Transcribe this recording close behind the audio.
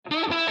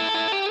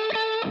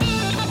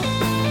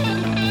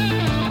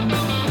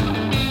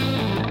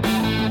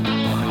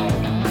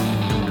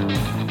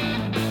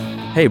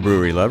Hey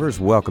brewery lovers,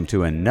 welcome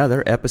to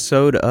another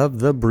episode of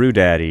the Brew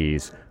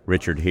Daddies.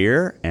 Richard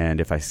here, and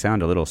if I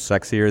sound a little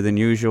sexier than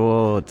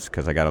usual, it's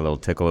because I got a little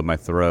tickle in my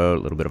throat,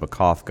 a little bit of a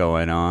cough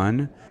going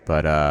on,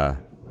 but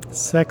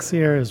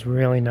Sexier is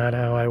really not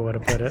how I would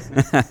have put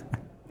it.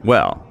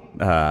 Well,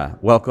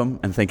 welcome,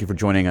 and thank you for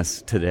joining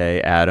us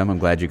today, Adam. I'm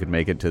glad you could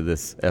make it to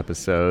this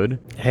episode.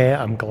 Hey,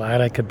 I'm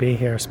glad I could be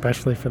here,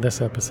 especially for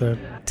this episode.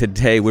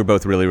 Today, we're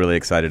both really, really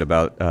excited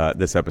about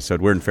this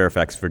episode. We're in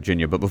Fairfax,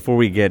 Virginia, but before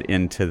we get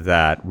into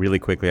that, really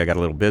quickly, I got a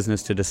little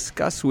business to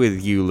discuss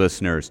with you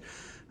listeners.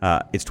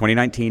 It's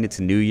 2019, it's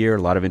a new year,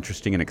 a lot of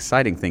interesting and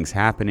exciting things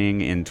happening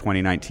in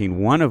 2019,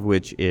 one of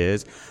which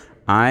is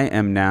I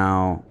am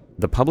now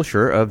the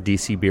publisher of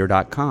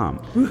DCBeer.com.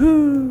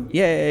 Woohoo!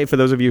 Yay! For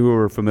those of you who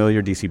are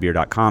familiar,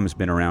 DCBeer.com has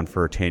been around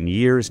for 10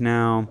 years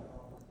now,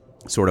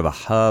 sort of a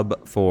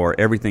hub for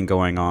everything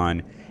going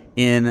on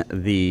in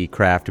the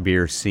craft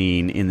beer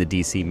scene in the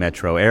DC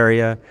metro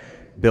area.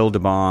 Bill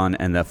DeBon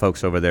and the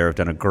folks over there have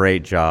done a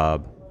great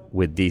job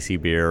with DC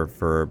Beer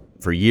for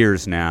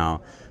years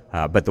now.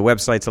 But the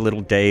website's a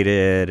little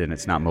dated and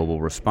it's not mobile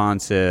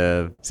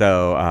responsive.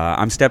 So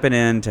I'm stepping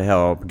in to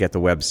help get the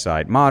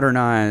website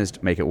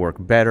modernized, make it work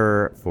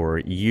better for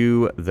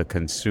you, the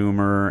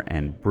consumer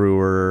and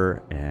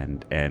brewer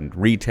and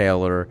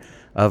retailer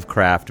of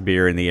craft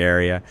beer in the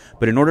area.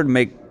 But in order to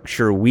make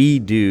sure we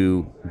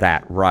do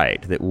that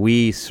right, that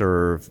we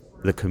serve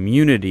the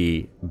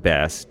community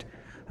best,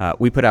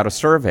 we put out a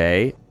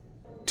survey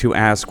to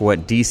ask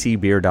what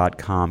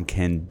DCBeer.com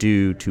can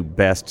do to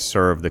best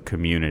serve the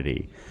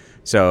community.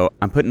 So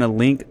I'm putting a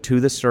link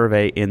to the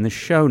survey in the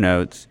show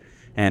notes,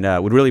 and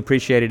would really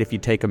appreciate it if you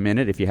take a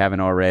minute, if you haven't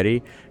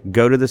already.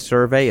 Go to the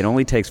survey. It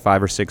only takes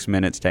 5 or 6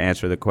 minutes to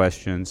answer the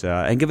questions,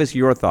 and give us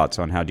your thoughts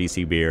on how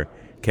DC Beer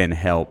can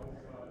help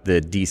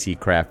the DC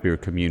craft beer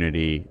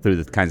community through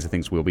the kinds of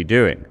things we'll be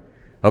doing.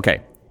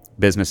 Okay,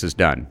 business is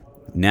done.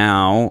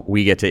 Now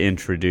we get to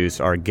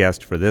introduce our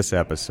guest for this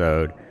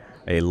episode,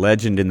 a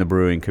legend in the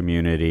brewing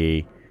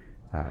community,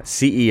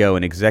 CEO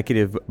and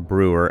executive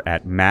brewer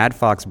at Mad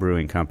Fox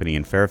Brewing Company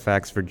in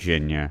Fairfax,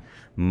 Virginia,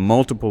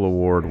 multiple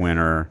award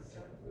winner,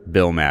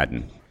 Bill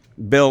Madden.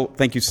 Bill,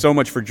 thank you so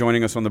much for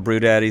joining us on the Brew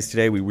Daddies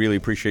today. We really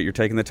appreciate your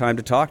taking the time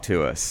to talk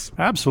to us.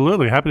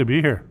 Absolutely. Happy to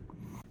be here.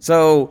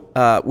 So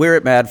we're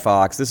at Mad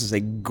Fox. This is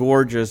a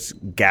gorgeous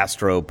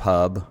gastro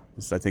pub.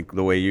 I think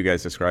the way you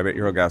guys describe it,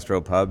 you're a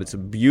gastro pub. It's a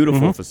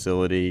beautiful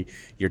facility.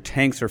 Your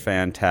tanks are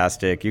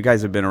fantastic. You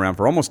guys have been around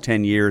for almost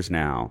 10 years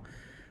now.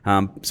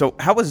 So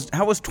how was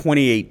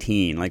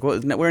 2018? Like,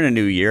 we're in a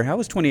new year. How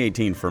was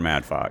 2018 for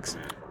Mad Fox?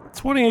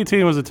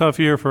 2018 was a tough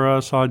year for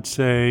us, I'd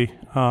say.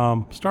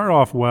 Started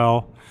off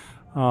well,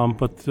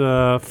 but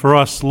for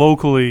us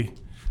locally,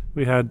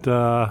 we had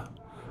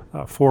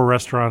 4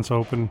 restaurants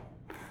open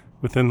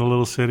within the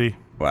little city.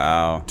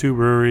 Wow. 2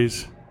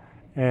 breweries,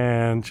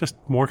 and just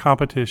more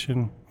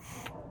competition,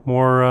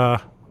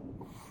 more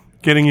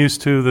getting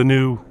used to the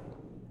new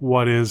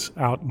what is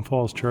out in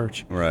Falls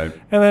Church. Right.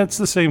 And that's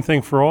the same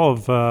thing for all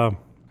of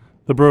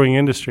the brewing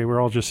industry. We're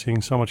all just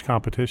seeing so much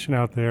competition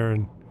out there.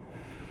 And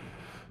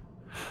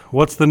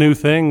what's the new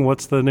thing?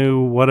 What's the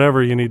new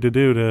whatever you need to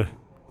do to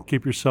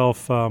keep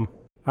yourself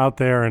out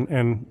there and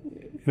in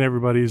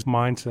everybody's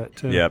mindset,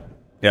 too?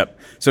 Yep.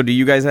 So do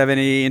you guys have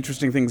any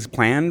interesting things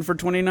planned for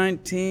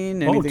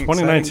 2019? Anything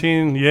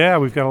 2019, exciting? Yeah.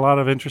 We've got a lot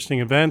of interesting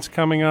events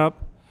coming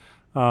up,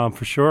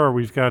 for sure.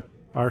 We've got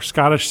our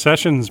Scottish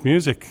Sessions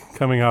music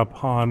coming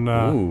up on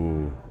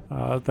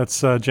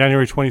that's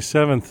January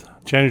 27th.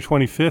 January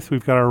 25th,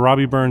 we've got our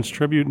Robbie Burns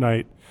Tribute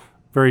Night.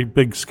 Very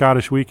big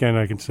Scottish weekend,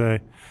 I can say.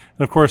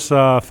 And, of course,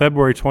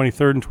 February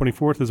 23rd and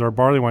 24th is our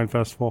Barley Wine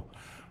Festival.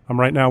 I'm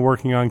right now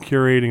working on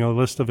curating a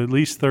list of at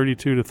least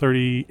 32 to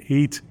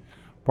 38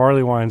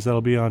 barley wines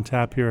that'll be on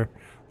tap here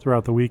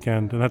throughout the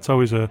weekend. And that's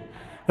always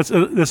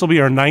this will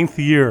be our 9th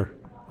year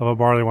of a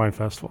Barley Wine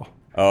Festival.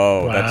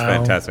 Oh, Wow. That's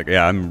fantastic.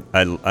 Yeah, I'm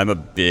a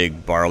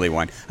big barley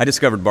wine. I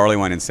discovered barley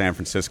wine in San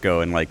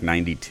Francisco in like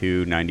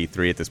 92,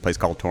 93 at this place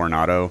called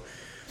Tornado.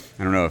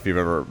 I don't know if you've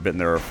ever been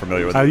there or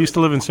familiar with it. I used to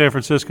live in San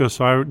Francisco,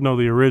 so I know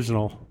the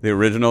original. The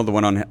original, the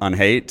one on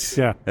Haight?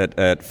 Yeah.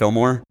 At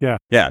Fillmore? Yeah.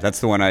 Yeah, that's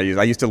the one I use.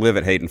 I used to live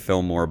at Haight and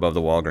Fillmore above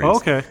the Walgreens. Oh,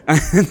 okay. I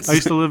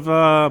used to live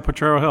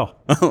Potrero Hill.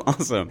 Oh,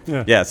 awesome.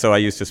 Yeah, so I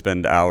used to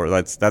spend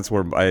hours. That's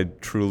where I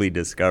truly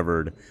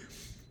discovered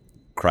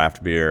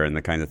craft beer and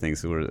the kind of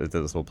things that were at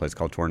this little place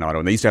called Tornado.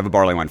 And they used to have a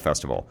barley wine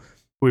festival.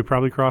 We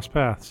probably crossed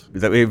paths.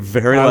 That we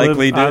very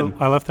likely did.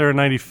 I left there in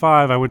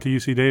 95. I went to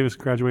UC Davis,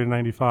 graduated in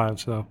 95,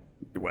 so.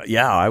 Well,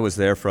 yeah, I was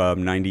there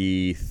from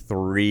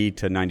 93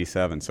 to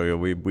 97, so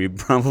we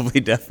probably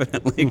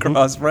definitely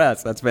crossed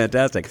paths. That's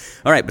fantastic.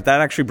 All right, but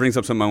that actually brings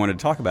up something I wanted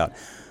to talk about.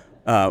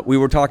 We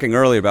were talking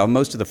earlier about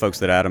most of the folks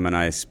that Adam and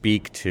I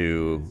speak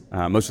to,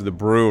 most of the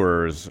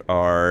brewers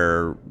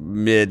are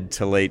mid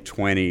to late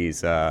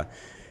 20s,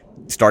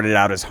 started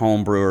out as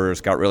home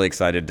brewers, got really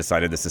excited,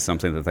 decided this is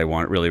something that they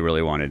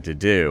really wanted to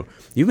do.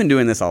 You've been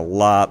doing this a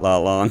lot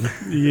longer.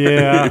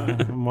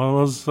 Yeah, one of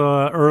those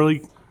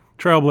early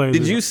trailblazers.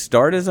 Did you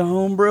start as a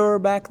home brewer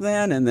back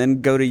then and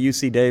then go to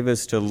UC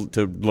Davis to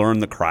learn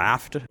the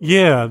craft?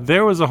 Yeah,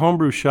 there was a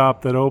homebrew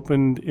shop that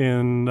opened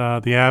in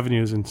the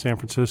Avenues in San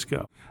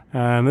Francisco.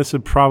 And this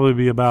would probably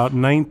be about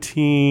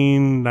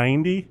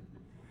 1990.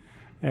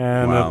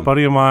 And a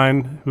buddy of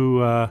mine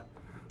who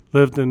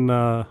lived in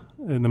the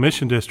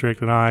Mission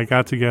District and I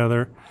got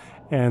together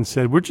and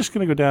said, we're just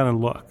going to go down and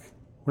look.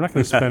 We're not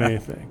going to spend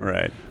anything.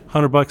 Right.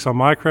 $100 on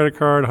my credit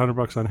card,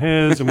 $100 on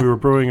his, and we were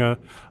brewing a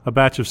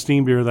batch of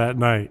steam beer that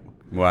night.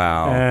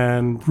 Wow.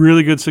 And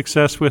really good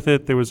success with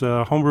it. There was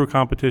a homebrew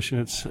competition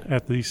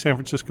at the San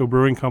Francisco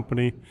Brewing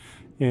Company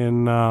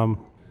in the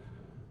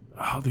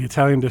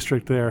Italian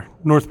district there,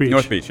 North Beach.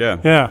 North Beach, yeah.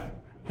 Yeah.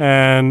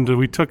 And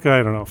we took,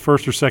 I don't know,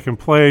 first or second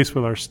place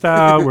with our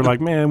stout. We're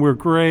like, man, we're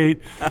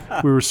great.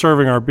 We were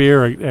serving our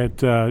beer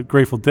at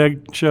Grateful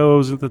Dead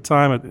shows at the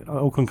time at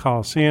Oakland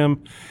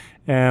Coliseum.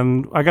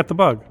 And I got the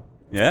bug.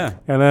 Yeah.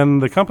 And then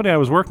the company I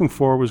was working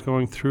for was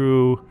going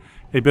through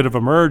a bit of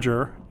a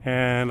merger,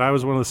 and I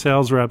was one of the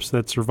sales reps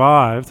that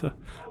survived. I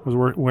was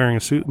wearing a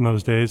suit in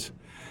those days.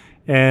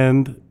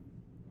 And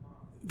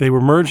they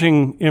were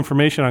merging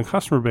information on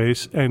customer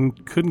base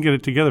and couldn't get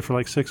it together for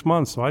like 6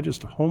 months, so I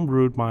just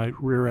homebrewed my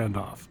rear end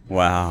off.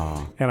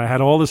 Wow. And I had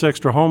all this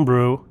extra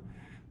homebrew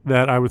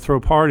that I would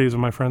throw parties,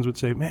 and my friends would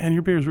say, man,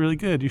 your beer is really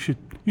good. You should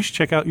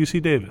check out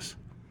UC Davis.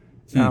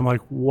 And I'm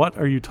like, what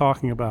are you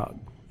talking about?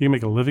 You can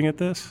make a living at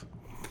this?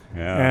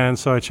 Yeah. And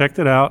so I checked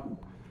it out,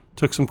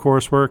 took some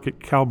coursework at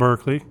Cal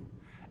Berkeley,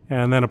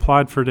 and then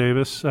applied for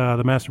Davis,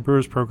 the Master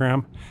Brewers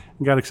Program,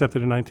 and got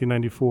accepted in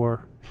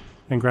 1994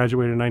 and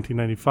graduated in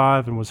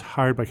 1995 and was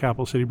hired by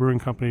Capital City Brewing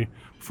Company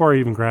before I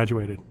even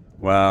graduated.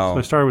 Wow. So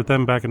I started with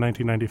them back in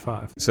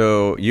 1995.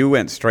 So you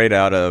went straight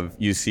out of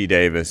UC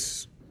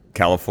Davis,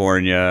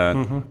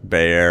 California,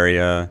 Bay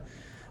Area,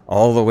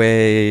 all the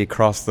way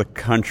across the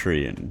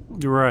country and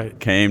You're right.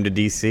 came to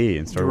D.C.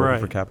 and started working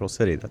for Capital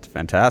City. That's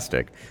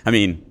fantastic. I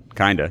mean,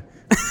 kind of.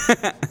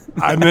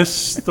 I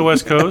miss the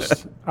West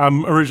Coast.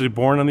 I'm originally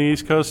born on the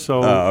East Coast,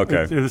 so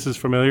this is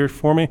familiar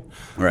for me.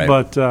 Right.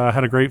 But I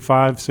had a great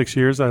 5-6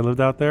 years I lived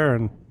out there,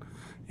 and,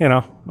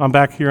 I'm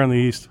back here on the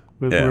East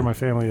with where my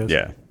family is.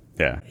 Yeah,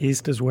 yeah.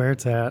 East is where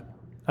it's at.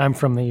 I'm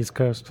from the East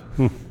Coast.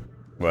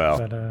 Well.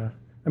 But I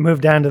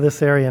moved down to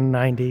this area in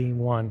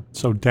 91.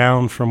 So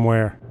down from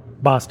where?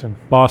 Boston.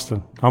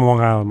 I'm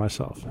Long Island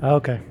myself.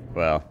 Okay.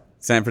 Well,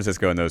 San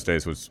Francisco in those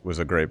days was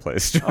a great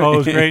place. It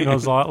was great, and it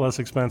was a lot less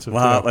expensive.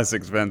 Less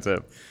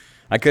expensive.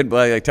 I could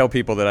tell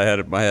people that I had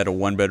a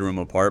 1-bedroom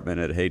apartment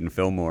at Hayden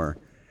Fillmore,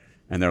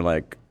 and they're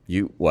like,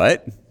 "You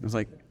what?" I was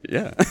like,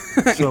 "Yeah."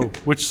 So,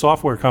 which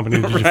software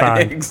company did you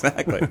find?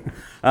 Exactly.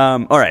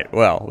 All right.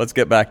 Well, let's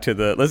get back to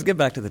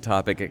the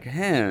topic at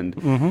hand.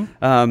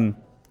 Mm-hmm.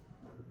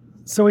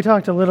 So we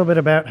talked a little bit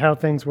about how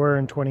things were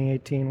in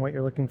 2018, what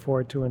you're looking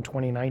forward to in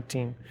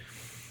 2019.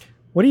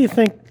 What do you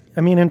think,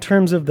 in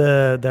terms of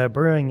the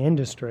brewing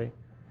industry?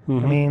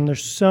 Mm-hmm.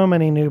 There's so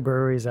many new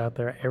breweries out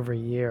there every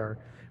year.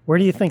 Where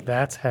do you think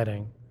that's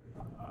heading?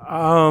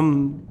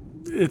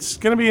 It's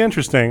going to be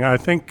interesting. I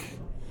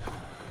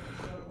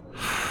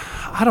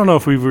don't know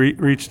if we've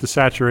reached the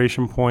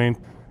saturation point.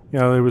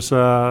 There was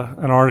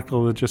an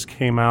article that just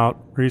came out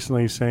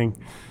recently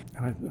saying,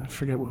 and I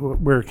forget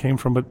where it came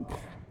from, but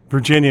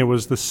Virginia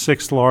was the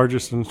 6th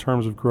largest in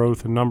terms of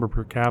growth and number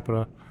per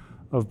capita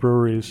of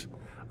breweries.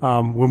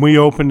 When we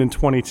opened in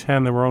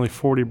 2010, there were only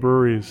 40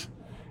 breweries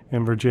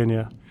in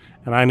Virginia.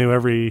 And I knew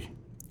every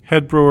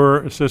head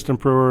brewer,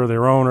 assistant brewer,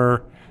 their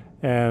owner,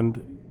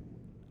 and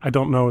I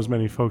don't know as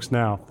many folks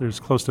now.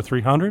 There's close to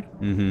 300.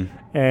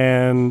 Mm-hmm.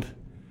 And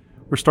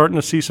we're starting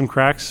to see some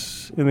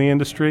cracks in the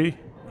industry.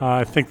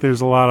 I think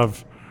there's a lot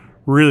of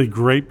really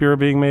great beer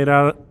being made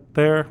out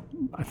there.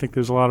 I think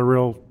there's a lot of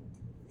real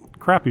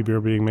crappy beer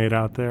being made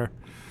out there.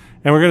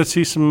 And we're going to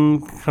see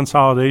some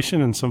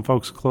consolidation and some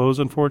folks close,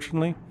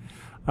 unfortunately.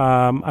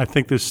 I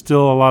think there's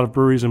still a lot of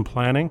breweries in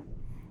planning.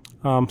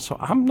 So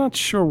I'm not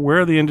sure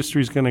where the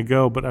industry is going to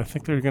go, but I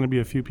think there are going to be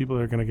a few people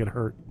that are going to get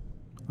hurt,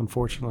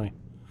 unfortunately.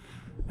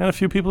 And a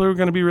few people who are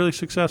going to be really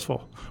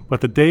successful. But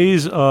the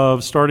days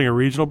of starting a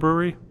regional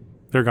brewery,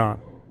 they're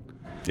gone.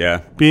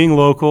 Yeah. Being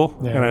local,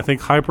 and I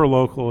think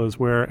hyper-local is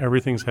where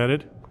everything's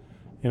headed.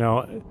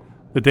 The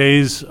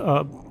days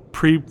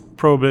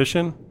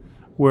pre-Prohibition,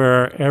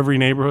 where every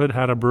neighborhood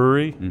had a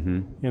brewery.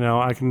 Mm-hmm.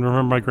 I can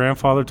remember my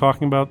grandfather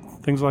talking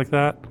about things like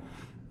that.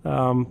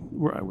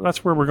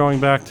 That's where we're going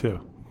back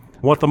to.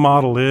 What the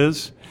model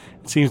is,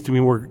 it seems to be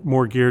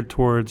more geared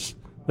towards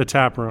the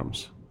tap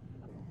rooms.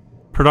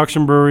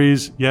 Production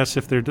breweries, yes,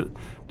 if they're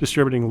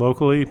distributing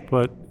locally,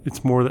 but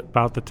it's more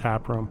about the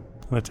tap room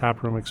and the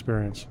tap room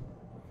experience.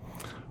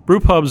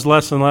 Brew pubs,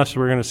 less and less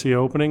we're going to see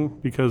opening,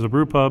 because a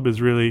brew pub is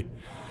really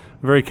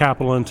a very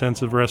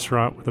capital-intensive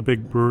restaurant with a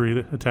big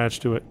brewery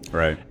attached to it.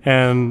 Right.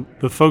 And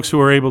the folks who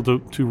are able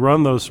to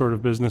run those sort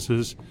of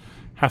businesses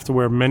have to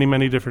wear many,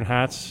 many different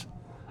hats,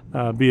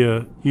 be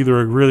either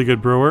a really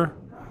good brewer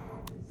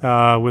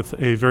with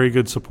a very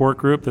good support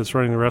group that's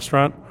running the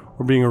restaurant,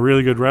 or being a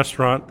really good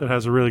restaurant that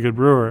has a really good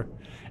brewer.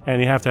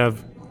 And you have to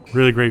have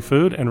really great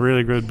food and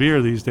really good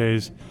beer these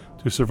days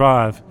to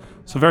survive.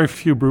 So very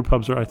few brew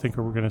pubs I think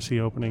we're going to see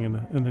opening in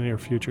the near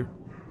future.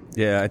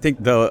 Yeah, I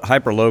think the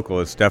hyper-local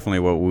is definitely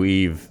what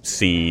we've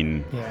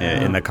seen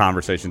in the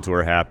conversations that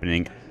were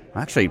happening.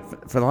 Actually,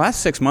 for the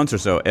last 6 months or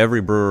so,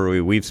 every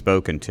brewery we've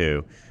spoken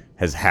to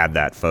has had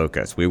that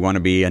focus. We want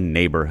to be a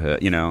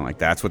neighborhood, like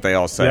that's what they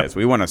all say. Is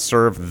we want to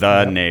serve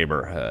the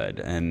neighborhood.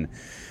 And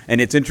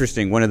it's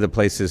interesting, one of the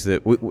places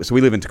that,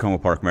 we live in Tacoma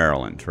Park,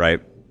 Maryland,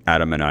 right?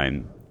 Adam and I,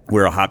 and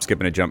we're a hop, skip,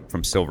 and a jump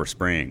from Silver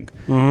Spring,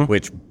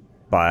 which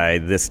by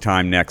this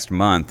time next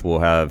month, we'll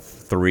have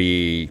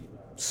three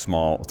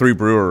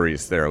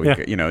breweries there.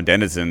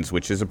 Denizens,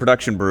 which is a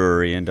production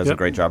brewery and does a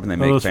great job, and they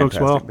make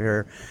fantastic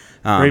beer.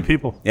 Great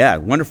people. Yeah,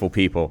 wonderful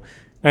people.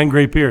 And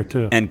great beer,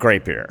 too. And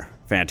great beer.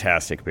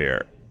 Fantastic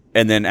beer.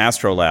 And then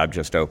Astrolab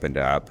just opened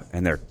up,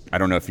 and I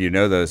don't know if you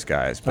know those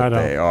guys, but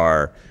they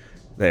are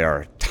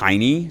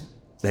tiny.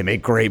 They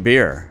make great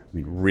beer. I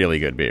mean, really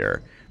good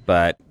beer.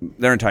 But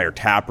their entire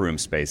tap room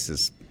space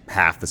is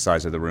half the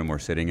size of the room we're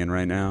sitting in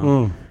right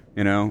now.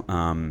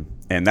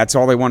 And that's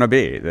all they want to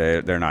be.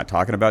 They're not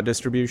talking about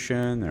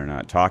distribution. They're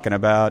not talking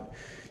about,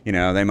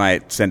 they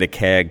might send a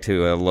keg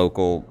to a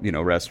local,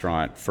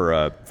 restaurant for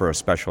a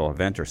special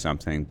event or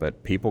something.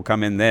 But people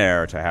come in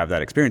there to have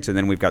that experience. And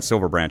then we've got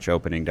Silver Branch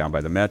opening down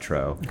by the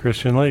Metro.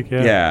 Christian Lake,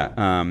 Yeah.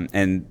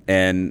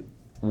 And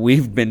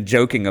we've been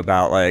joking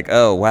about like,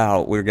 oh,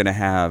 wow, we're going to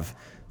have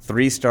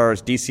 3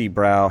 Stars, DC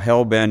Brow,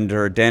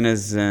 Hellbender,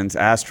 Denizens,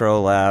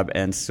 Astrolab,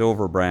 and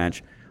Silver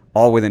Branch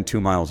all within 2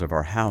 miles of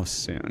our house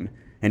soon.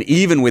 And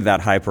even with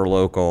that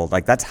hyper-local,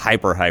 like that's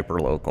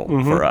hyper-local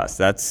for us.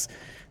 That's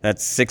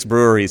 6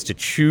 breweries to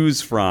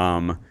choose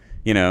from,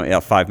 a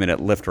 5-minute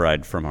Lyft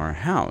ride from our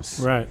house.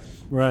 Right.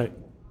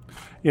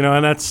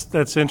 And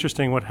that's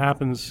interesting. What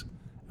happens,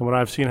 and what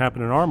I've seen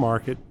happen in our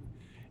market,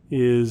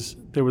 is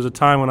there was a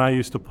time when I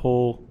used to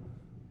pull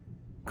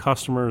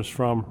customers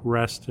from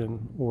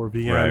Reston or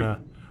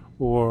Vienna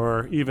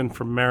or even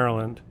from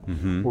Maryland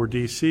or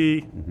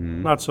D.C.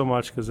 Not so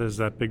much because there's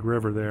that big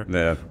river there.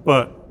 Yeah.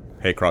 But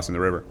hey, crossing the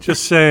river.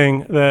 Just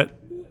saying that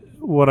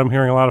what I'm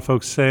hearing a lot of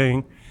folks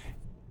saying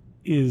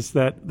is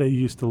that they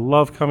used to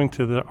love coming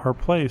to our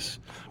place,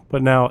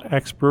 but now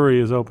X Brewery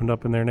has opened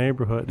up in their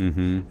neighborhood.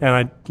 And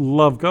I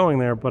love going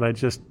there, but I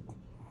just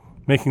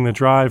making the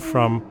drive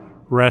from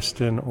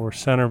Reston or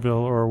Centerville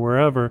or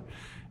wherever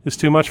is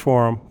too much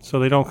for them, so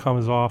they don't come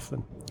as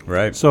often.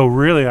 Right. So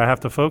really I have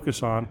to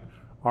focus on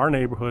our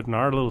neighborhood and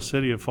our little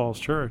city of Falls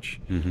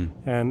Church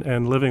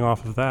and living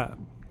off of that.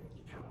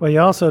 Well, you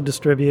also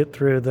distribute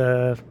through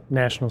the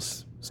National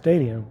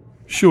Stadium.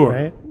 Sure.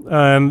 Right?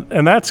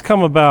 And that's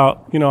come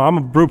about, I'm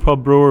a brew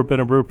pub brewer, been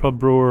a brew pub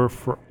brewer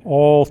for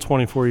all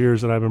 24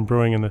 years that I've been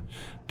brewing in the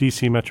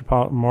D.C.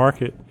 metropolitan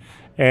market.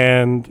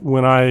 And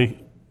when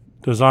I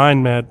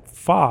designed Mad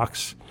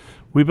Fox,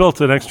 we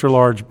built an extra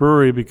large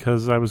brewery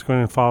because I was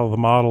going to follow the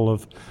model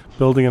of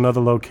building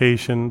another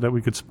location that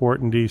we could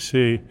support in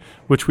D.C.,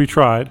 which we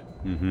tried.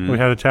 We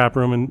had a tap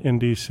room in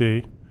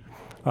D.C.,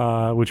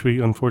 which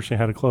we unfortunately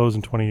had to close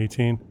in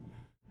 2018.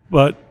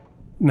 But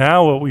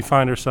now what we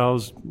find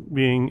ourselves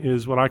being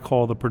is what I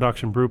call the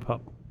production brew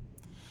pub.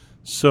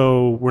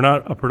 So we're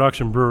not a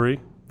production brewery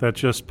that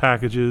just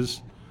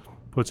packages,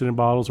 puts it in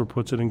bottles or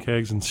puts it in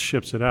kegs and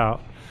ships it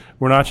out.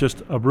 We're not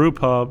just a brew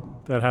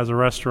pub that has a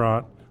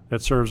restaurant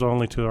that serves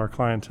only to our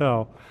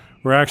clientele.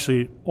 We're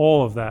actually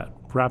all of that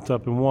wrapped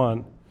up in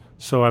one.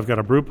 So I've got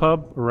a brew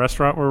pub, a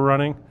restaurant we're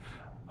running,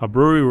 a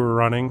brewery we're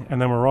running, and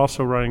then we're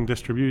also running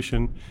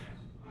distribution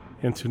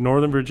into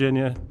Northern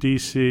Virginia,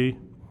 D.C.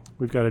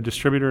 We've got a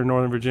distributor in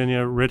Northern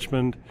Virginia,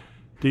 Richmond,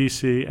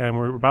 D.C., and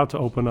we're about to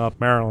open up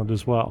Maryland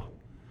as well.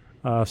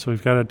 So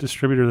we've got a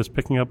distributor that's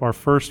picking up our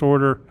first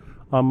order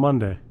on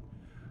Monday.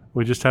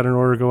 We just had an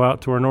order go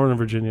out to our Northern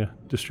Virginia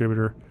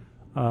distributor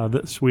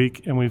this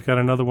week, and we've got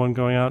another one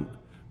going out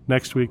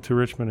next week to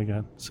Richmond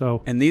again.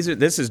 So, and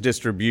this is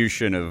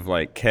distribution of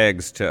like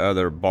kegs to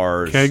other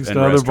bars,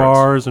 other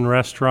bars and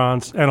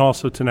restaurants, and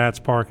also to Nats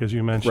Park, as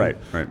you mentioned.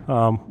 Right.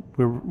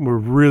 We're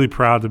really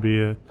proud to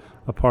be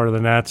a part of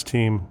the Nats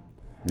team.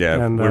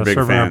 Yeah, and we're big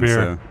serving fans.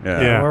 our beer. So,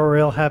 yeah. We're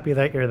real happy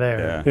that you're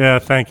there. Yeah,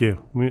 thank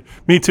you.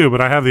 Me too, but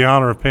I have the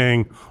honor of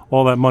paying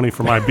all that money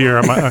for my beer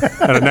at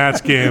a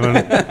Nats game,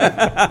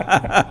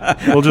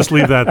 and we'll just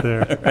leave that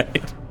there.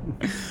 Right.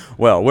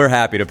 Well, we're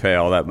happy to pay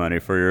all that money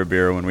for your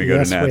beer when we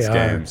go to Nats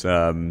games.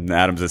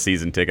 Adam's a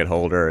season ticket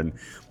holder, and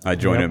I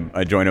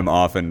join him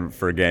often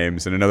for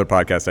games. And another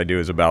podcast I do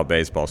is about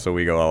baseball, so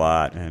we go a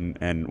lot,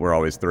 and we're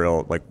always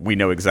thrilled. Like, we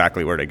know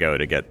exactly where to go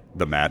to get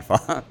the Mad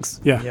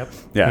Fox. Yeah,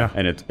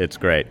 and it's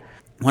great.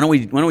 Why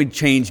don't we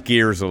change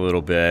gears a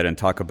little bit and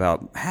talk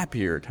about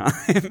happier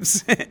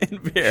times in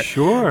beer?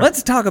 Sure.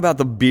 Let's talk about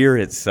the beer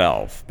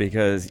itself,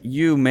 because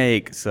you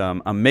make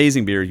some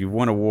amazing beer. You've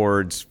won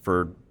awards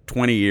for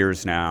 20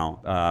 years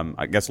now,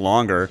 I guess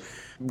longer.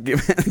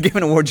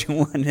 Given awards you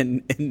won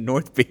in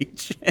North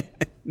Beach.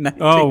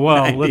 Oh,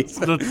 well,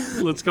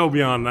 let's go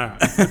beyond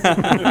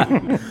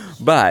that.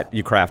 But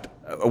you craft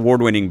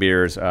award-winning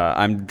beers.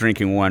 I'm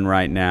drinking one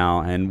right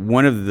now, and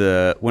one of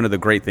the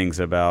great things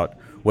about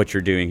what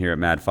you're doing here at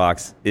Mad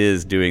Fox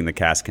is doing the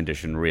cask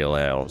conditioned real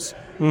ales.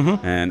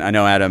 Mm-hmm. And I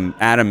know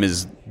Adam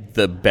is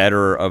the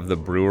better of the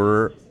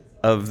brewer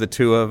of the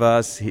two of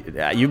us.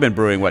 You've been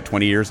brewing,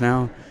 20 years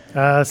now?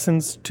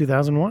 Since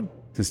 2001.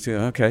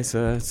 Okay,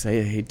 so say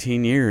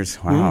 18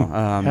 years.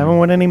 Wow. Haven't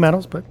won any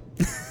medals, but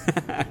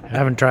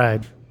haven't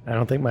tried. I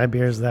don't think my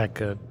beer is that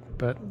good,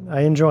 but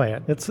I enjoy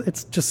it.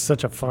 It's just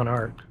such a fun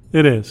art.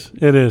 It is,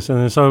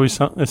 and it's always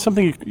it's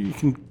something you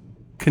can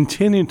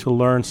continue to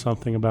learn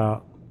something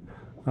about.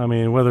 I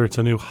mean, whether it's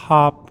a new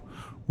hop,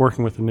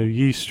 working with a new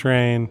yeast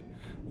strain,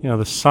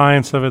 the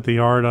science of it, the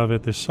art of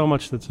it. There's so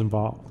much that's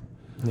involved,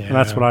 and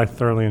that's what I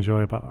thoroughly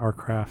enjoy about our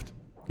craft.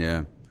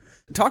 Yeah.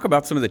 Talk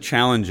about some of the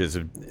challenges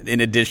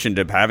in addition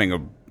to having a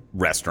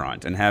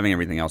restaurant and having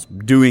everything else,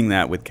 doing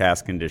that with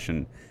cask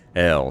conditioned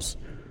ales.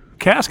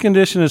 Cask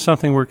condition is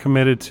something we're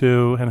committed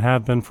to and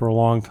have been for a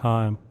long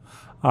time.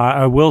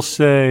 I will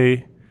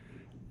say,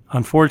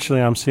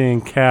 unfortunately, I'm seeing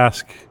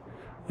cask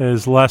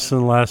is less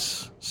and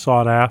less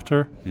sought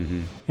after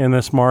in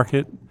this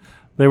market.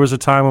 There was a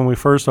time when we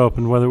first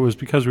opened, whether it was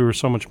because we were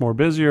so much more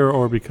busier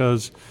or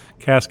because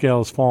cask ale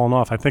has fallen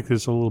off. I think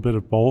there's a little bit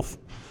of both.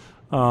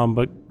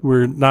 But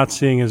we're not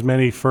seeing as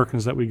many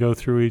firkins that we go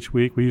through each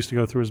week. We used to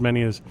go through as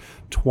many as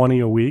 20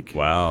 a week.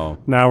 Wow.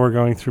 Now we're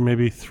going through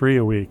maybe 3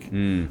 a week.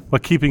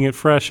 But keeping it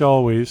fresh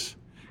always,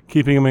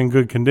 keeping them in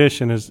good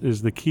condition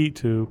is the key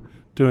to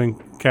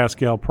doing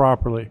cask ale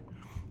properly.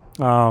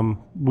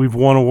 We've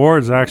won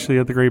awards actually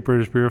at the Great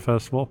British Beer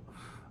Festival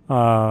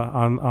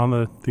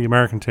on the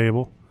American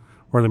table,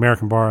 or the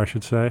American bar, I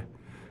should say.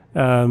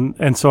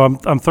 And so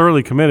I'm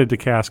thoroughly committed to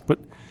cask, but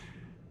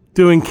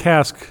doing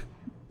cask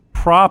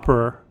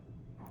proper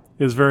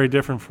is very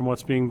different from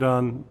what's being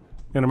done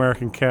in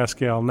American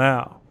cask ale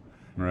now.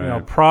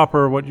 Right.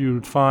 Proper, what you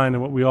would find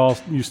and what we all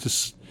used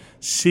to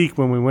seek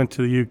when we went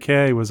to the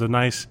UK was a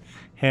nice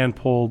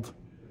hand-pulled,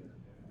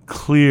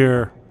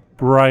 clear,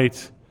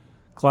 bright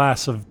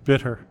glass of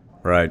bitter.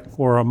 Right.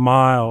 Or a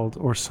mild,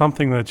 or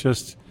something that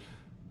just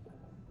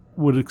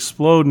would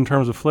explode in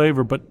terms of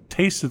flavor but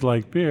tasted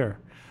like beer.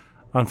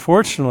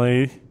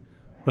 Unfortunately,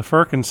 the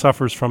firkin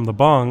suffers from the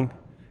bung,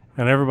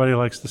 and everybody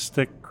likes to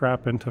stick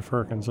crap into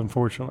firkins,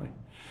 unfortunately.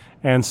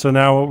 And so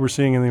now what we're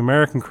seeing in the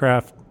American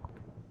craft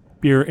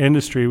beer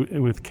industry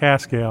with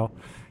cask ale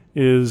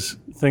is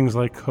things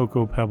like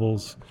Cocoa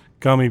Pebbles,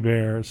 gummy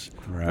bears,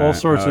 all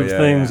sorts of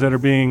things that are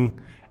being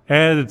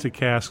added to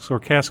casks, or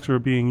casks are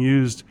being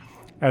used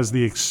as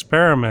the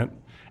experiment.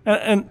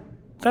 And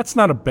that's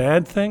not a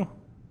bad thing.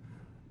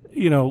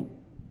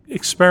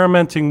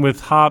 Experimenting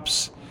with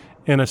hops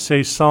in a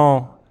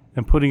saison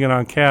and putting it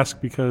on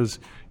cask because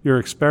you're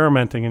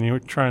experimenting and you're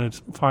trying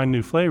to find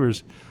new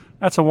flavors,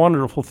 that's a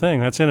wonderful thing.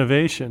 That's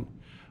innovation.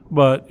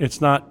 But it's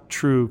not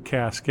true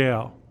cask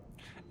ale.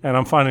 And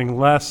I'm finding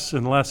less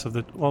and less of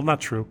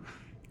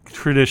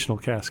traditional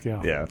cask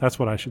ale. Yeah. That's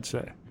what I should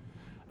say.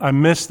 I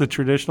miss the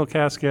traditional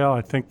cask ale.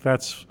 I think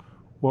that's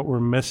what we're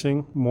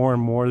missing more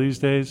and more these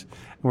days.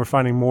 And we're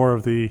finding more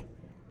of the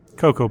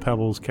Cocoa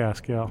Pebbles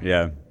cask ale.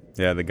 Yeah,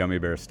 the gummy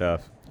bear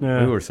stuff.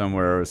 Yeah. We were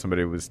somewhere where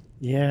somebody was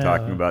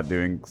talking about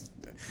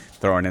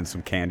throwing in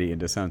some candy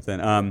into something.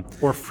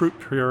 Or fruit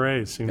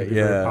purees seem to be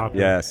very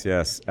popular.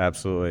 Yes,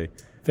 absolutely.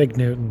 Fig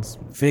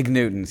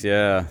Newtons,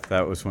 yeah.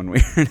 That was when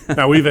we...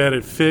 Now, we've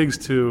added figs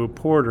to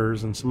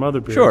porters and some other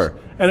beers. Sure.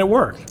 And it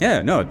worked.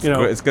 Yeah, no,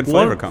 it's good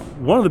flavor.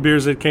 One of the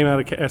beers that came out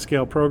of cask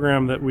ale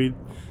program that we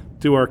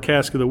do our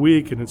cask of the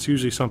week, and it's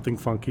usually something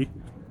funky.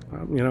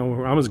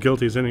 I'm as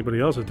guilty as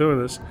anybody else at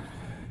doing this,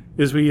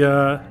 is we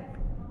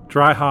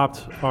dry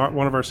hopped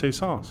one of our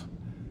saisons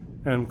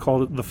and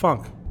called it the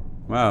Funk.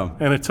 Wow.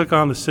 And it took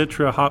on the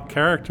Citra hop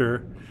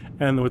character,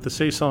 and with the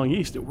saison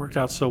yeast, it worked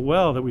out so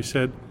well that we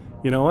said,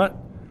 you know what?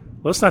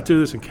 Let's not do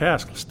this in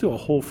cask. Let's do a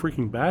whole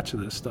freaking batch of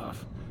this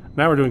stuff.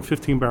 Now we're doing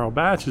 15-barrel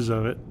batches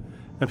of it,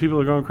 and people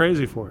are going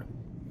crazy for it.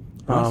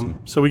 Awesome.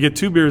 So we get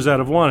 2 beers out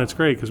of one. It's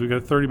great because we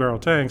got 30-barrel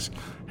tanks.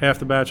 Half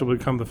the batch will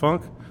become the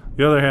Funk.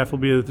 The other half will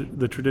be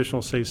the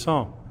traditional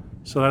saison.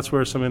 So that's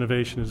where some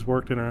innovation has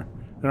worked in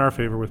our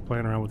favor with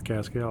playing around with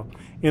cask ale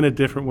in a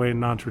different way,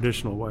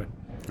 non-traditional way.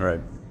 Right.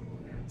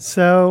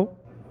 So,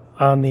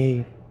 on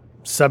the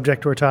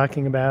subject we're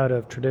talking about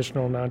of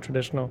traditional,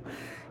 non-traditional,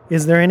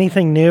 is there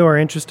anything new or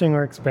interesting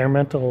or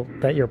experimental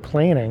that you're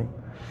planning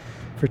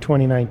for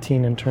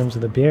 2019 in terms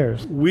of the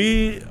beers?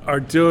 We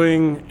are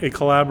doing a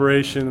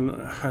collaboration.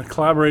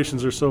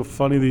 Collaborations are so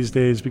funny these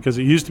days because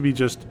it used to be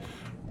just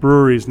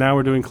breweries. Now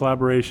we're doing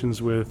collaborations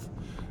with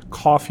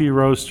coffee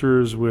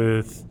roasters,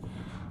 with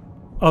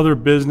other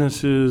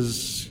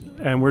businesses,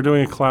 and we're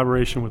doing a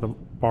collaboration with a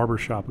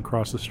barbershop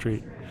across the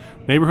street.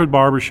 Neighborhood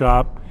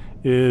Barbershop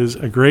is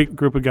a great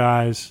group of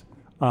guys.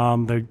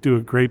 They do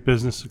a great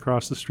business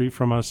across the street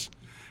from us.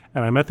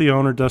 And I met the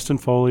owner, Dustin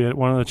Foley, at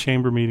one of the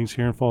chamber meetings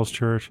here in Falls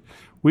Church.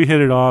 We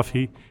hit it off.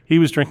 He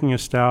was drinking a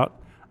stout.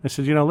 I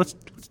said, let's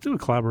do a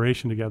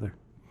collaboration together.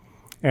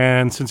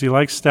 And since he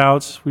likes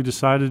stouts, we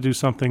decided to do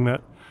something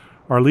that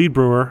our lead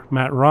brewer,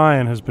 Matt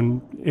Ryan, has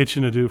been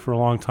itching to do for a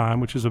long time,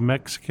 which is a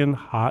Mexican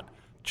hot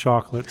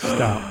chocolate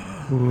stout.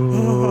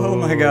 Oh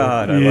my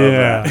God, I love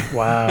that.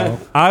 Wow.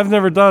 I've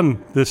never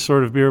done this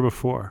sort of beer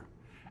before.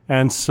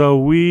 And so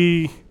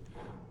we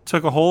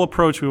took a whole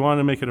approach. We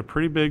wanted to make it a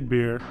pretty big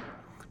beer,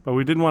 but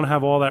we didn't want to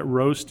have all that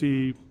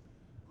roasty,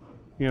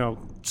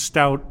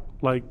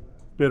 stout-like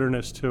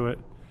bitterness to it.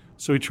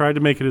 So we tried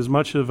to make it as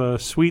much of a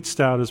sweet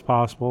stout as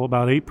possible,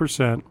 about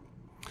 8%.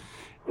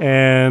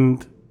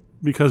 And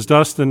because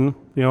Dustin,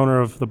 the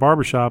owner of the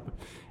barbershop,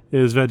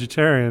 is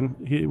vegetarian,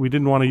 we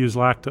didn't want to use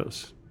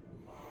lactose.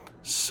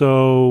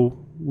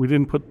 So we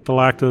didn't put the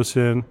lactose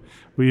in.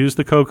 We used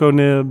the cocoa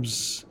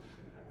nibs.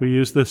 We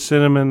used the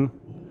cinnamon.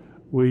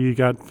 We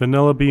got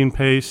vanilla bean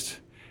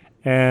paste.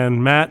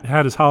 And Matt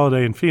had his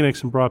holiday in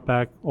Phoenix and brought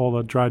back all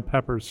the dried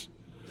peppers.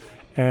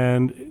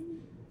 And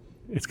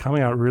it's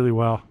coming out really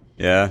well.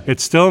 Yeah.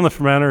 It's still in the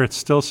fermenter. It's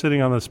still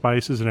sitting on the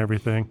spices and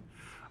everything.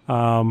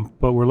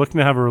 But we're looking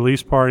to have a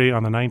release party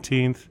on the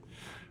 19th.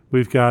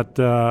 We've got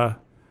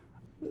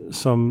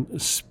some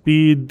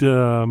speed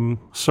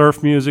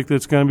surf music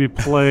that's going to be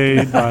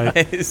played by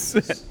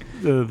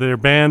their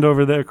band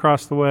over there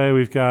across the way.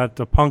 We've got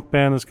a punk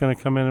band that's going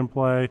to come in and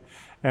play.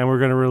 And we're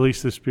going to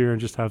release this beer and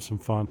just have some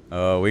fun.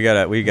 Oh, we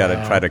gotta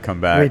try to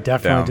come back. We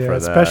definitely do, for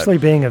especially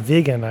being a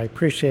vegan. I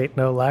appreciate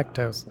no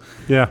lactose.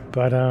 Yeah,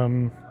 but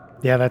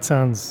that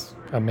sounds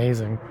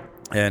amazing.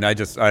 And I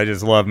just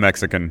love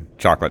Mexican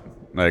chocolate.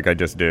 Like I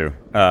just do.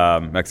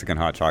 Mexican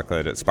hot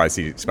chocolate, it's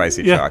spicy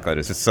chocolate.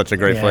 It's just such a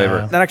great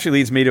flavor. That actually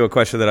leads me to a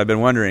question that I've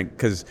been wondering,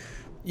 because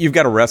you've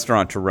got a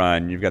restaurant to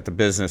run, you've got the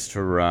business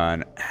to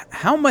run.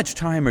 How much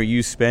time are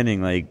you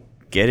spending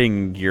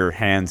getting your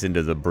hands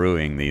into the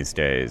brewing these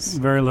days?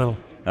 Very little.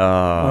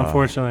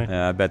 Unfortunately.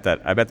 Yeah, I bet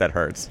that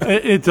hurts.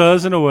 It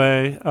does in a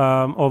way.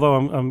 Although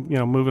I'm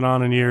moving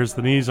on in years,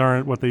 the knees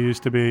aren't what they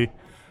used to be.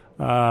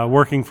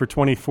 Working for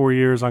 24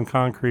 years on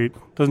concrete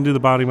doesn't do the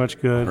body much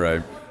good.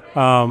 Right.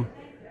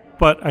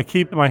 But I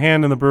keep my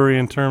hand in the brewery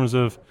in terms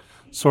of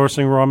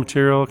sourcing raw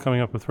material,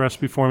 coming up with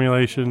recipe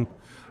formulation.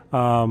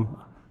 I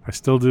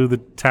still do the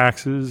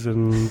taxes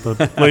and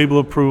the label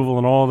approval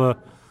and all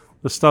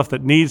the stuff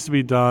that needs to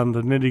be done,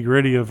 the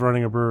nitty-gritty of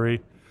running a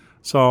brewery.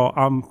 So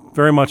I'm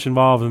very much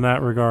involved in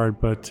that regard,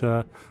 but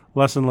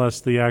less and less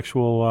the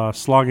actual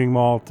slogging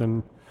malt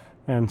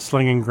and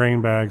slinging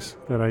grain bags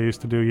that I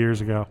used to do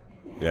years ago.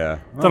 Yeah.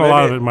 I've done a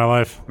lot of it in my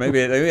life.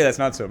 Maybe that's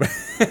not so bad.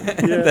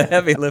 The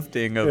heavy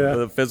lifting of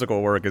the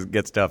physical work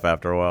gets tough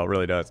after a while. It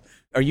really does.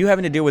 Are you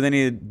having to deal with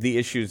any of the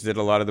issues that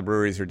a lot of the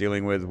breweries are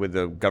dealing with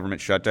the government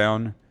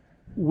shutdown?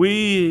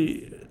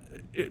 We,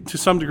 to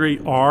some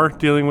degree, are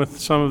dealing with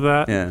some of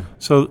that. Yeah.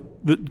 So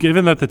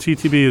given that the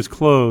TTB is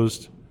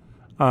closed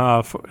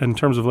in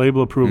terms of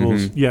label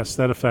approvals, yes,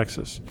 that affects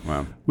us.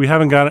 Wow. We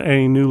haven't got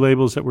any new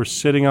labels that we're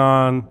sitting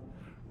on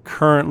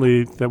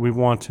currently that we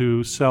want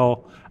to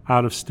sell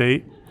out of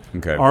state.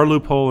 Okay. Our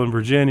loophole in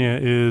Virginia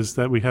is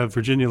that we have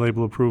Virginia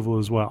label approval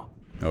as well.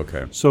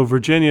 Okay. So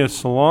Virginia,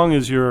 so long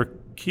as you're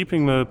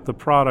keeping the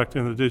product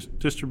in the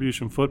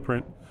distribution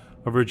footprint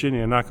of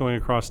Virginia, not going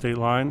across state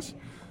lines,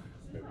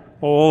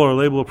 all our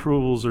label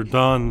approvals are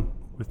done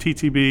with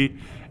TTB,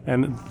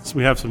 and so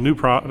we have some new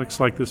products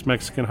like this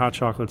Mexican hot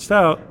chocolate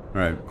stout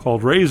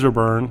called Razor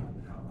Burn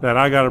that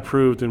I got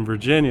approved in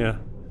Virginia,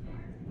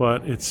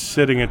 but it's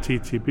sitting at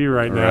TTB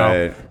right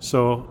now.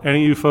 So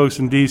any of you folks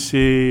in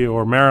D.C.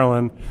 or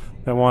Maryland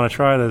that want to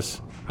try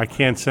this, I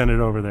can't send it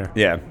over there.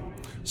 Yeah.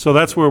 So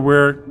that's where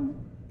we're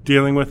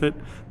dealing with it.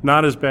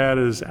 Not as bad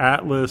as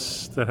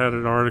Atlas that had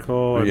an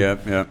article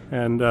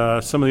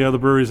and some of the other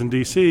breweries in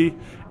D.C.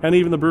 and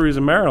even the breweries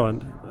in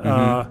Maryland.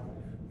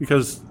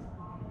 Because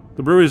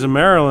the breweries in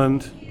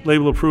Maryland,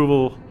 label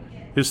approval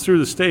is through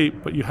the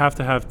state, but you have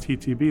to have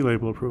TTB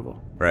label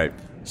approval. Right.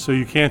 So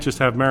you can't just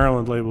have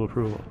Maryland label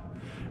approval.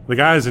 The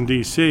guys in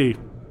D.C.,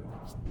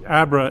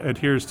 ABRA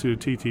adheres to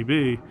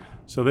TTB,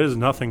 so there's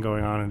nothing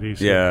going on in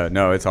D.C. Yeah,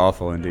 no, it's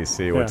awful in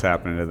D.C. what's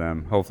happening to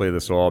them. Hopefully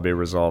this will all be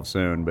resolved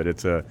soon, but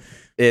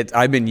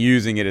I've been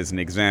using it as an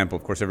example.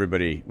 Of course,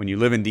 everybody, when you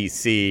live in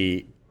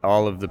D.C.,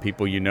 all of the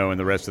people you know in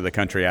the rest of the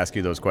country ask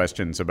you those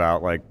questions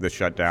about the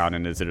shutdown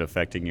and is it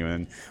affecting you?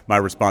 And my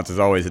response is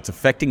always, it's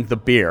affecting the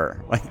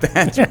beer.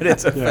 That's what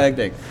it's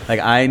affecting.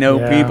 I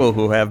know people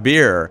who have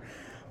beer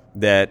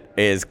that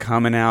is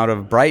coming out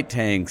of bright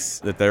tanks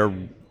that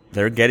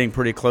they're getting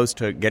pretty close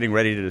to getting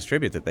ready to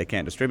distribute that they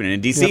can't distribute. And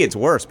in D.C. it's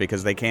worse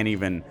because they can't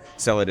even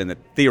sell it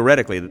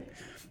theoretically,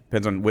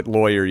 depends on what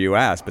lawyer you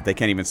ask, but they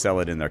can't even sell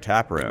it in their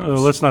tap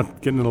rooms. Let's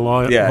not get into the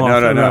law. Yeah,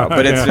 no.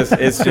 But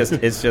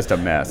it's just a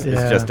mess. Yeah.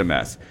 It's just a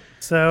mess.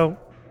 So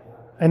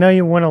I know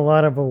you won a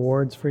lot of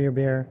awards for your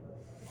beer.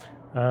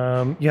 You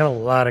have a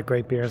lot of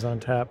great beers on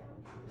tap.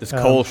 This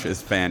Kolsch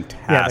is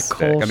fantastic.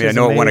 Yeah, the Kolsch I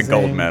know it won a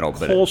gold amazing. medal,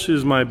 but Kolsch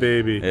is my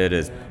baby. it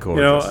is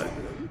gorgeous.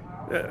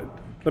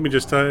 Let me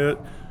just tell you,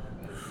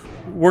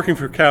 working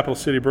for Capital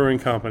City Brewing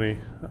Company,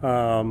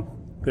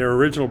 their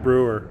original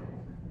brewer,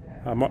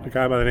 a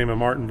guy by the name of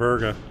Martin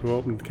Verga, who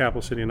opened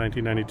Capital City in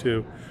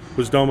 1992,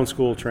 was Doman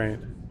School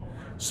trained.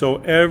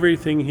 So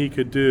everything he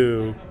could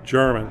do,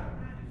 German,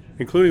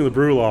 including the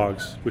brew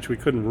logs, which we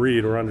couldn't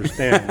read or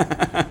understand.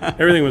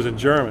 Everything was in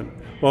German.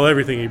 Well,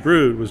 everything he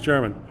brewed was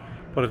German.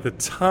 But at the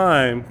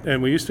time,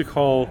 and we used to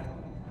call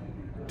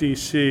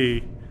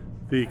D.C.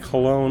 the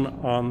Cologne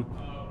on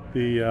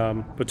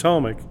the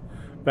Potomac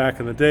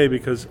back in the day,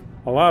 because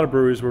a lot of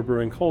breweries were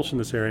brewing Kolsch in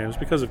this area, and it was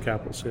because of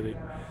Capital City.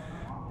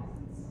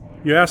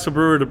 You ask a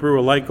brewer to brew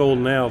a light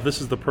golden ale, this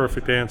is the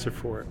perfect answer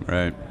for it.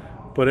 Right.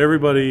 But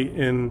everybody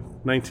in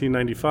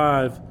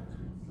 1995,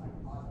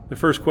 the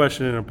first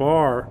question in a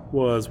bar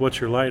was,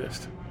 what's your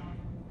lightest?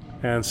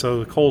 And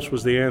so the Kolsch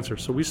was the answer.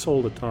 So we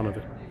sold a ton of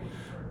it.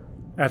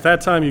 At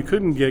that time, you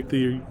couldn't get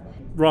the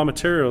raw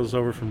materials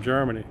over from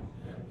Germany.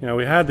 You know,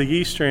 we had the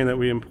yeast strain that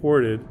we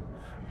imported,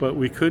 but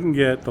we couldn't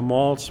get the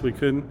malts. You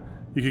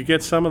could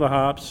get some of the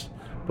hops,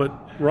 but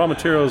raw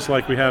materials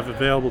like we have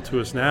available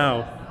to us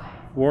now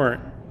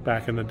weren't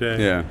back in the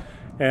day. Yeah.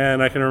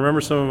 And I can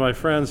remember some of my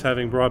friends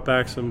having brought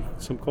back some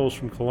Kolsch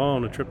from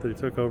Cologne, a trip that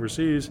they took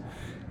overseas,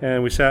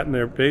 and we sat in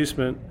their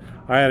basement.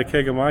 I had a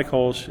keg of my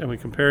Kolsch, and we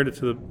compared it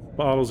to the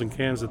bottles and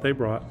cans that they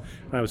brought,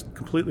 and I was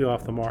completely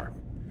off the mark.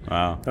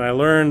 Wow. And I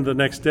learned the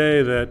next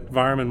day that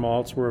Weirmann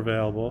malts were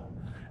available,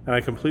 and I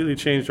completely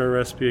changed our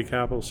recipe at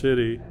Capital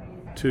City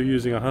to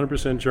using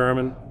 100%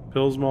 German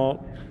Pils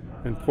malt,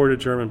 imported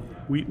German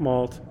wheat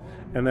malt,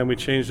 and then we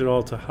changed it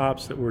all to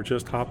hops that were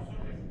just hop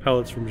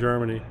pellets from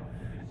Germany,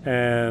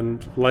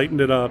 and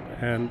lightened it up,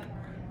 and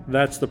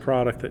that's the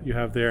product that you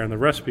have there. And the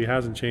recipe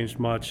hasn't changed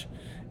much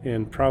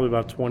in probably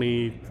about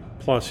 20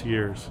 plus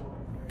years.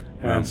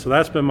 And so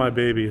that's been my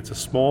baby. It's a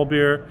small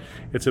beer.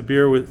 It's a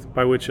beer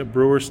by which a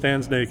brewer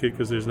stands naked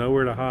because there's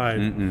nowhere to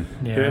hide.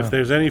 Yeah. If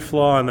there's any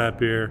flaw in that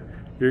beer,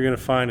 you're going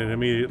to find it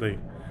immediately.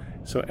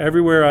 So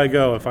everywhere I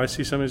go, if I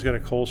see somebody's got a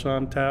Kolsch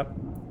on tap,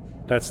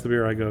 that's the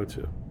beer I go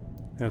to.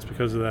 And it's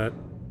because of that.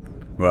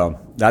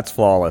 Well, that's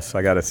flawless,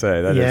 I got to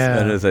say. That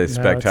is a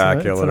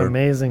spectacular, it's an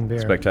amazing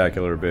beer.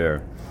 Spectacular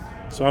beer.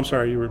 So I'm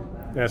sorry, you were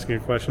asking a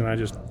question. I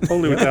just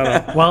totally went down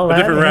a Well,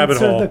 different rabbit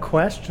that answered hole. the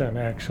question,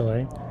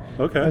 actually.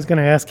 Okay. I was going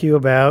to ask you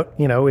about,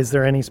 is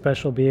there any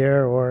special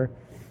beer or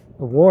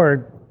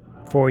award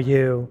for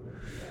you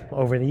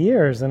over the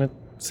years? And it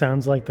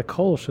sounds like the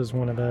Kolsch is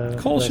one of the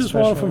Kolsch is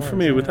one of them for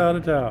me, without a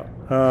doubt.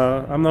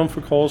 I'm known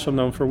for Kolsch. I'm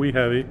known for Wee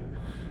Heavy.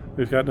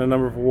 We've gotten a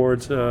number of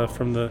awards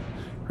from the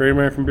Great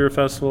American Beer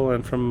Festival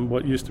and from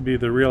what used to be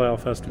the Real Ale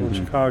Festival in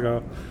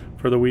Chicago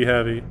for the Wee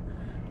Heavy.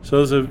 So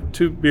those are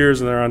two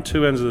beers, and they're on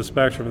two ends of the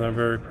spectrum that I'm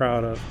very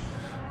proud of.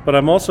 But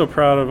I'm also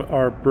proud of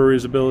our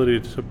brewery's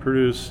ability to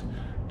produce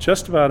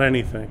just about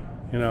anything,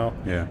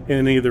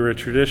 in either a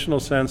traditional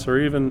sense or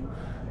even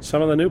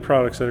some of the new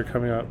products that are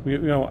coming out.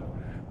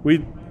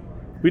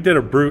 We did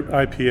a Brute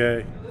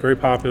IPA, very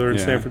popular in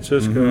San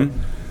Francisco,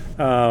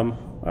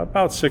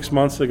 about 6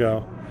 months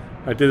ago.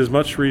 I did as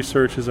much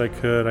research as I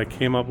could. I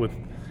came up with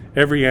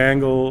every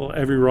angle,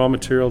 every raw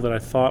material that I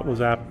thought was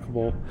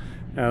applicable,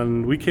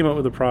 and we came up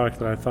with a product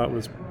that I thought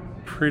was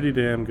pretty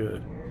damn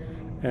good.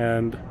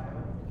 And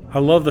I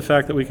love the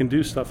fact that we can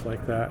do stuff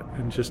like that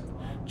and just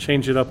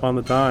change it up on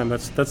the dime.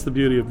 That's the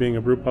beauty of being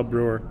a brew pub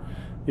brewer.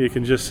 You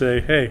can just say,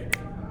 hey,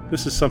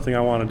 this is something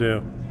I want to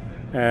do,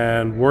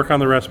 and work on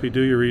the recipe,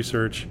 do your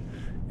research,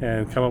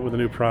 and come up with a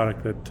new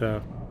product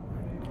that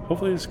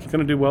hopefully is going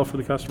to do well for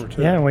the customer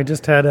too. Yeah, and we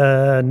just had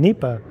a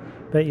NEPA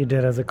that you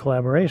did as a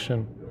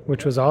collaboration,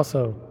 which was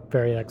also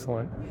very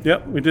excellent.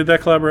 Yep, we did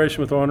that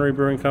collaboration with Ornery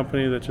Brewing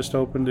Company that just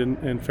opened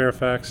in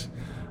Fairfax.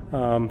 They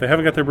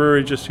haven't got their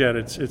brewery just yet.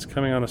 It's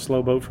coming on a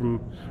slow boat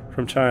from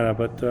China,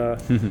 but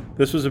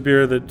this was a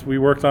beer that we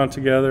worked on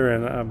together,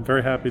 and I'm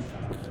very happy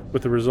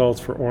with the results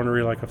for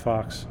Ornery Like a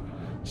Fox.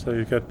 So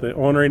you've got the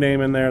Ornery name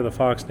in there, the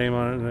Fox name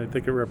on it, and I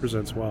think it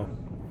represents well.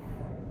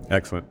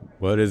 Excellent.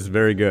 Well, it is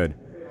very good.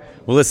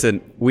 Well, listen,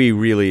 we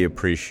really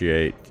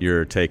appreciate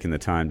your taking the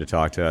time to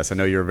talk to us. I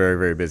know you're a very,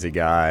 very busy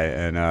guy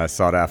and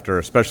sought after,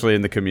 especially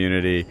in the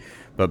community.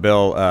 But,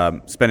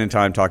 Bill, spending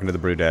time talking to the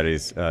Brew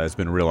Daddies has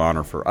been a real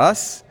honor for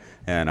us,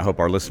 and I hope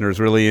our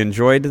listeners really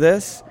enjoyed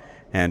this.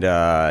 And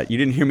you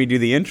didn't hear me do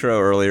the intro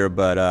earlier,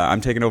 but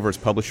I'm taking over as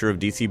publisher of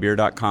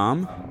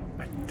DCBeer.com.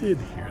 I did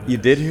hear that. You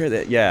did hear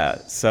that? Yeah.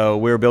 So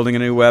we're building a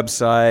new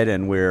website,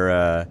 and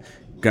we're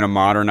going to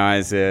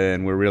modernize it,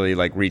 and we're really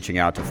reaching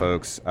out to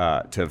folks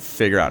to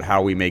figure out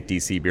how we make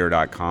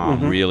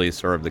DCBeer.com really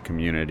serve the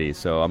community.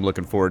 So I'm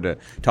looking forward to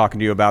talking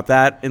to you about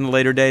that in the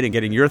later date and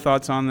getting your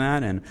thoughts on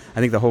that. And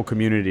I think the whole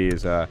community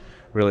is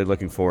really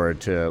looking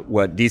forward to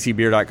what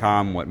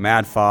DCBeer.com, what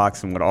Mad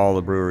Fox, and what all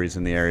the breweries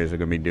in the areas are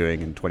going to be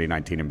doing in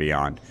 2019 and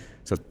beyond.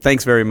 So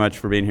thanks very much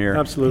for being here.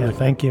 Absolutely. Yeah,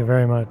 thank you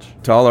very much.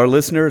 To all our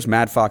listeners,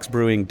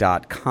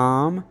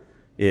 madfoxbrewing.com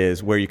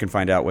is where you can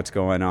find out what's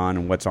going on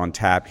and what's on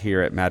tap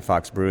here at Mad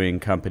Fox Brewing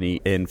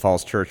Company in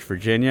Falls Church,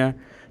 Virginia.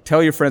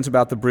 Tell your friends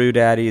about the Brew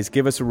Daddies.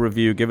 Give us a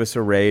review. Give us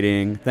a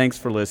rating. Thanks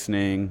for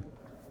listening.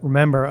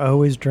 Remember,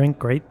 always drink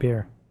great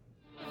beer.